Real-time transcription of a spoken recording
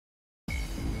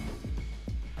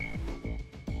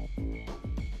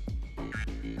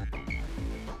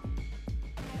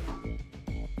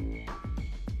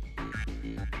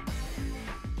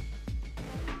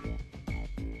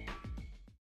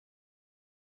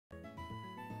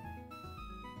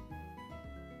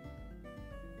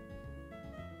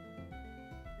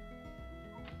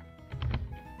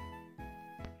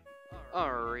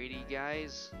Alrighty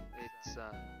guys, it's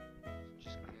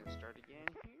just gonna start again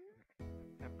here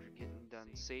after getting done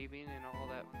saving and all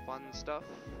that fun stuff.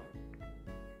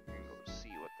 We're gonna go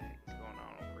see what the heck is going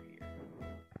on over here.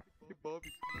 Hey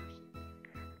Bobby,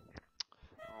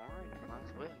 alright, might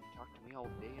as well. You talked to me all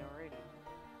day already.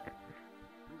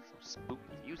 Ooh, some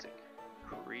spooky music.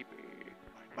 Creepy.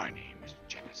 My name is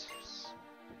Genesis.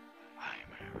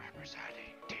 I'm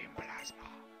representing Team Plasma.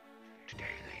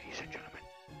 Today, ladies and gentlemen,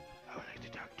 I would like to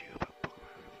talk to you about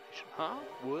Pokemon Revelation. Huh?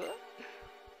 What?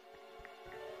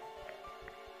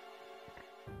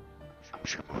 I'm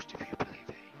sure most of you believe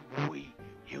that we,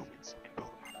 humans, and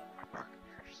Pokemon are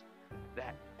partners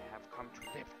that have come to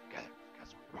live together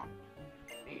because we want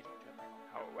and need each other.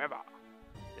 However,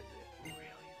 is it really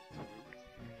the truth?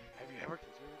 Have you ever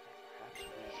considered that perhaps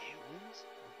we humans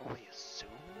only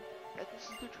assume that this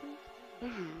is the truth?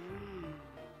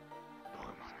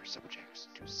 Pokemon are subjects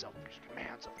to selfish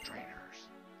commands of trainers.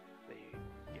 They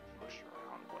get pushed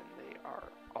around when they are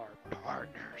our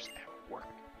partners at work.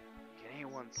 Can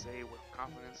anyone say with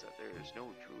confidence that there is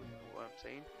no truth in what I'm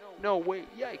saying? No, wait,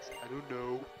 yikes, I don't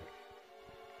know.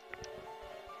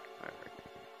 Alright.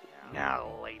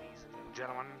 Now, ladies and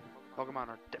gentlemen, Pokemon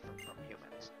are different from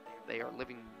humans. They are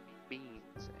living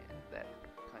beings and that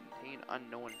contain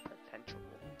unknown potential.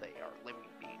 They are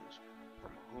living beings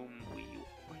from whom we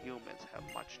humans have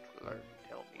much to learn.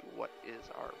 Tell me, what is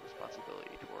our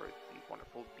responsibility toward these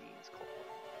wonderful beings called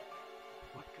Pokemon?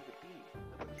 What could it be?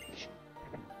 Liberation?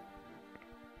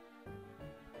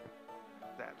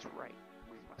 That's right.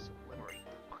 We must liberate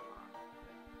the Pokemon.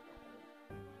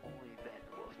 Only then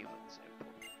will humans and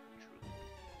Pokemon truly be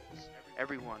equals.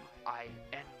 Everyone, I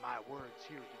end my words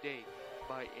here today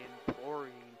by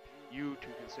imploring you to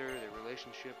consider the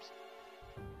relationships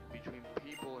between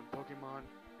people and Pokemon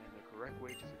and the correct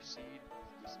way to proceed.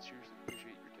 We sincerely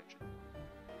appreciate your attention.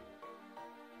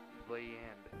 The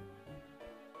end.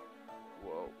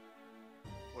 Whoa.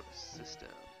 What a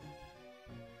system.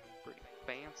 Pretty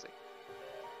fancy.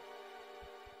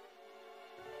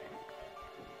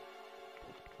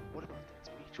 What about that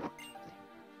speech? What do you think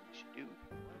we should do?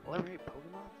 Liberate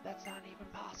Pokemon? That's not even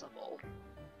possible.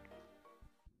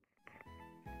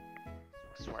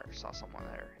 I swear I saw someone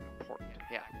there important.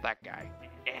 Yeah, that guy.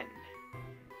 N.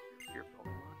 Your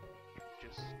Pokemon?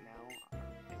 Just now,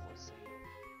 it was saying,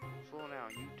 slow down,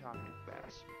 you talk too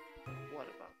fast. What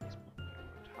about this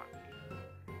Pokemon talking?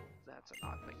 That's an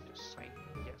odd thing to say.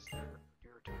 Yes,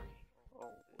 you're talking.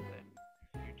 Oh, then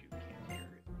you two can't hear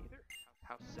it either.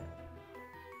 How sad.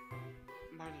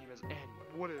 My name is N.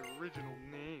 What an original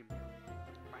name.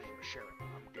 my name is Sharon.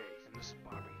 I'm gay, and this is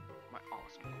Bobby, my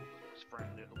awesome coolest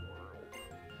friend in the world.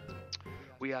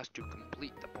 We asked to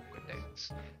complete the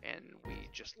Pokedex, and we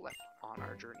just left on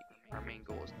our journey. Our main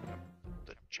goal is to become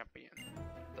the champion.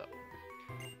 The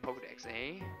Pokedex,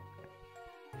 eh?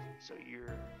 So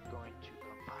you're going to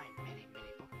combine many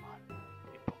Pokemon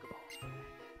in Pokeballs for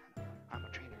that. I'm a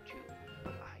trainer too,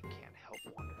 but I can't help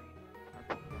wondering, are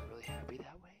Pokemon really happy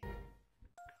that way?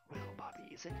 Well,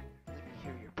 Bobby, is it? Let me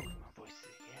hear your Pokemon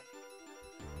voices again.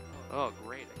 Oh,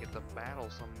 great, I get to battle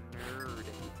some nerd.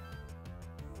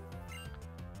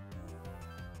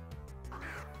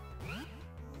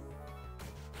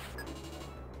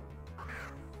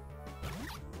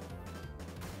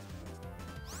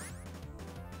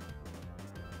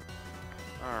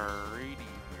 Alrighty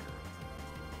here.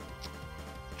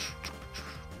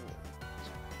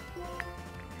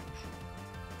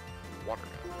 Water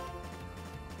gun.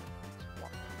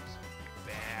 Water guns.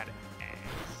 Bad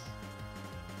ass.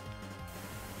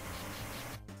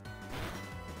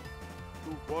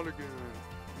 Ooh, water gun.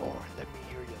 Or let me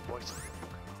hear your voice of your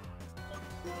Pokemon.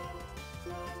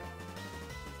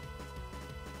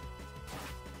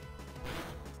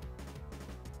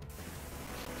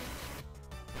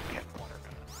 Get water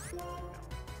gun.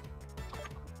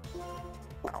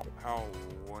 Wow, how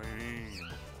lame.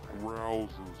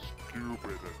 Rouse's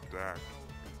stupid attack.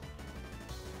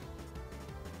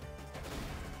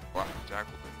 Wow,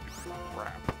 tackle didn't do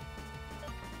crap.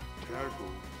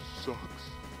 Tackle sucks.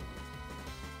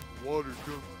 Water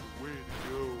gun's the way to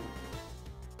go.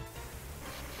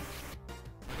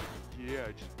 Yeah,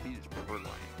 I just beat his poor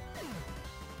line.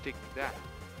 Take that,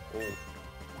 old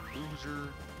loser.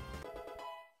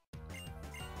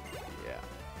 Yeah.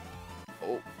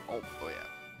 Oh yeah.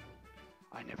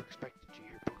 I never expected to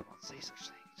hear Pokemon say such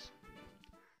things.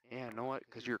 Yeah, you know what?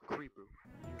 Because you're a creeper.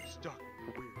 You're stuck and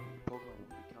you're weird. Pokemon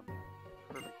will become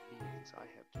perfect beings. I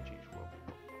have to change the world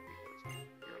for Pokemon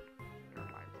because you're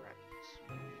my friends.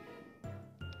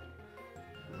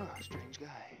 Ah, strange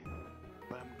guy.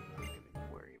 But I'm not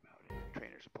gonna worry about it.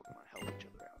 Trainers and Pokemon help each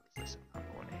other out. Listen, I'm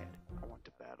going ahead. I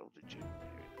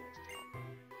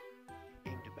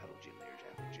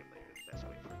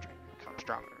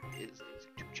stronger is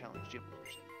to challenge gym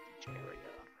leaders in each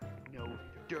area. No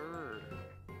dirt.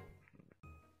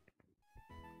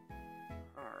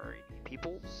 Alrighty,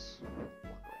 peoples.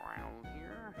 Look around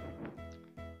here.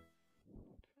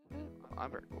 I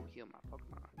better go heal my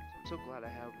Pokemon. I'm so glad I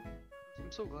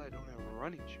don't have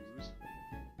running shoes.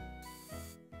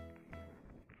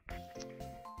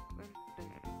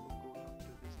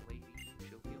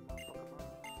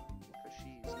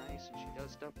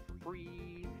 Does stuff for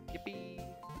free. Yippee!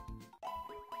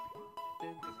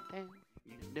 Dun, dun, dun.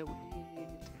 You know it.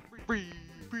 Free,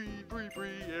 free, free,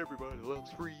 free. Everybody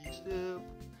loves free stuff.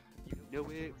 You know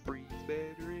it. Free's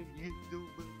better and you know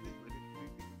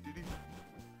it.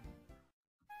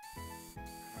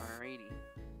 Alrighty.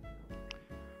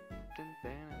 Dun,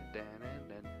 dun, dun,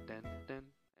 dun, dun, dun.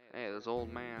 Hey, this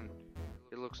old man.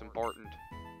 It looks important.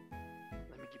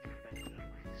 Let me give you the benefit of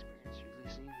my experience. Usually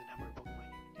seeing the number of Pokemon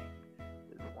you can take.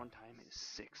 One time is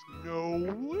 6. No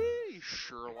way,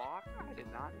 Sherlock. I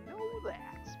did not know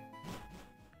that.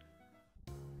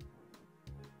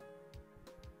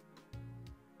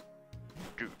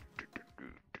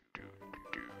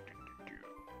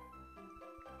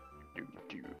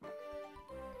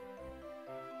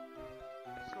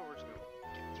 So we're just gonna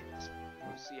get through this.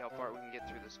 We'll see how far we can get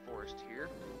through this forest here.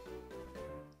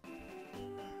 Crap.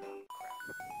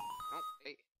 Oh,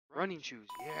 hey, running shoes,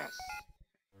 yes.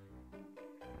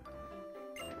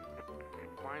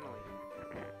 Finally.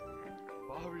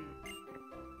 Bobby,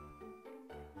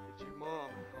 it's your mom.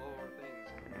 All our things.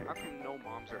 How come no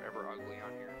moms are ever ugly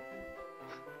on here?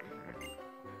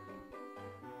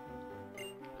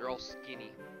 They're all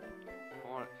skinny.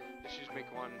 Let's just make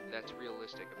one that's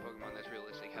realistic, a Pokemon that's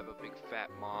realistic. Have a big fat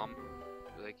mom.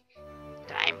 Be like,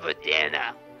 time for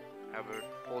dinner. Have her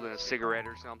holding a cigarette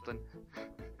or something.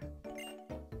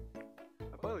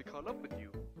 I finally caught up with you.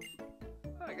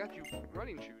 I got you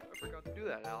running shoes. I forgot to do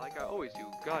that, like I always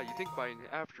do. God, you think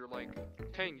after like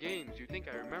 10 games, you think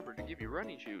I remember to give you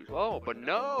running shoes. Oh, but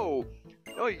no!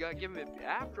 No, you gotta give them it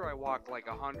after I walked like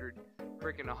 100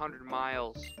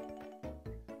 miles.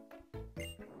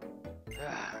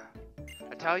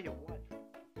 I tell you what.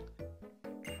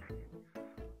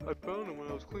 I found him when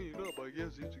I was cleaning up. I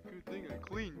guess it's a good thing I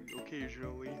clean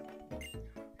occasionally.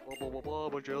 Blah, blah, blah, blah, a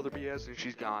bunch of other BS, and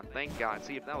she's gone. Thank God.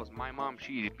 See, if that was my mom,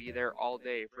 she'd be there all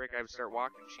day. Frick, I would start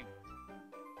walking, she'd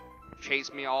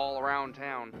chase me all around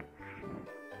town.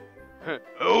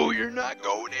 Oh, you're not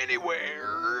going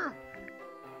anywhere!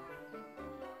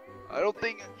 I don't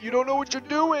think... You don't know what you're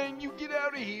doing! You get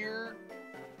out of here!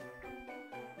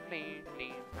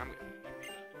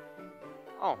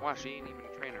 Oh, wow, she ain't even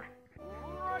a trainer.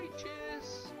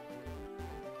 Righteous!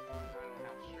 I don't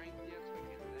have strength yet, so I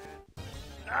can't do that.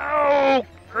 No!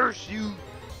 Curse you!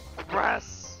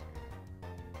 Grass!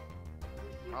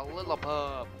 A little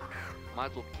pup.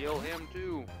 Might as well kill him,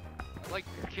 too. I like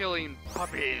killing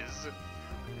puppies.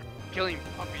 Killing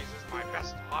puppies is my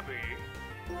best hobby.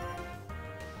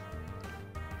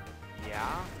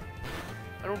 Yeah?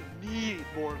 I don't need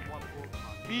more than one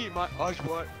Pokemon. Me and my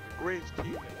Oshawott, the greatest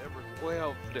team that ever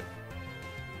lived.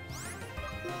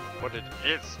 But it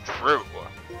is true.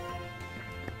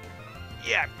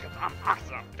 Yeah, because I'm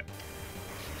awesome.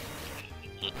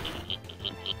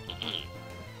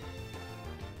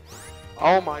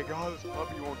 Oh my God, this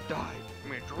puppy won't die. I'm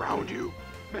gonna drown you.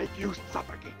 Make you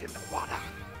suffocate in the water.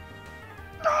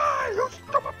 Die, you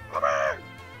stupid puppy!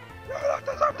 You don't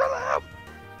deserve to live!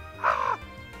 Ah!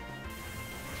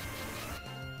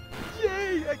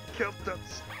 Yay, I killed that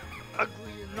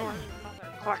ugly, annoying,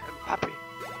 mother-clucking puppy.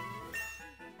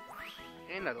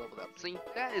 And I leveled up. See,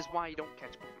 that is why you don't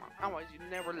catch Pokemon. Otherwise, you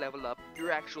never level up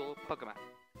your actual Pokemon.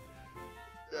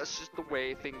 That's just the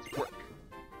way things work.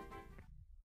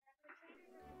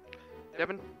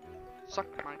 Devin, suck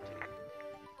my dick.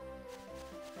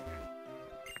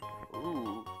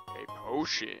 Ooh, a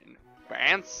potion.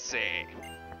 Fancy.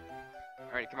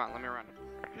 Alright, come on, let me run.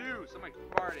 Phew, somebody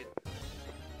farted.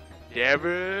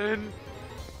 Devin!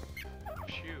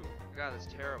 Phew, God, that's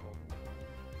terrible.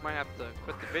 Might have to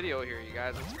quit the video here, you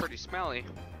guys. It's pretty smelly.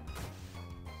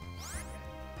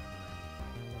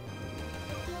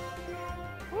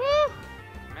 Woo!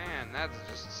 Man, that's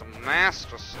just some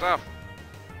nasty stuff.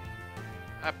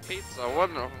 That pizza, what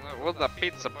the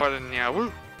pizza put in there?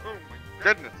 Woo! Oh my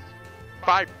goodness!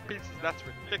 5 pieces, that's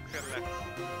ridiculous.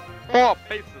 4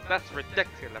 pieces, that's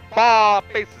ridiculous. 4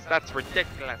 pieces, that's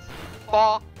ridiculous.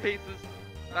 4 pieces,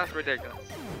 that's ridiculous.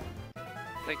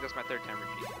 I think that's my 3rd time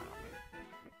repeating that.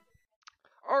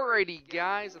 Alrighty,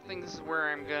 guys, I think this is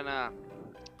where I'm gonna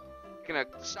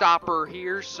stop her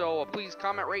here. So please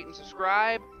comment, rate, and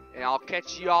subscribe, and I'll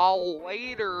catch y'all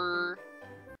later.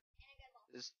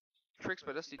 Tricks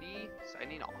by Dusty D,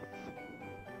 signing off.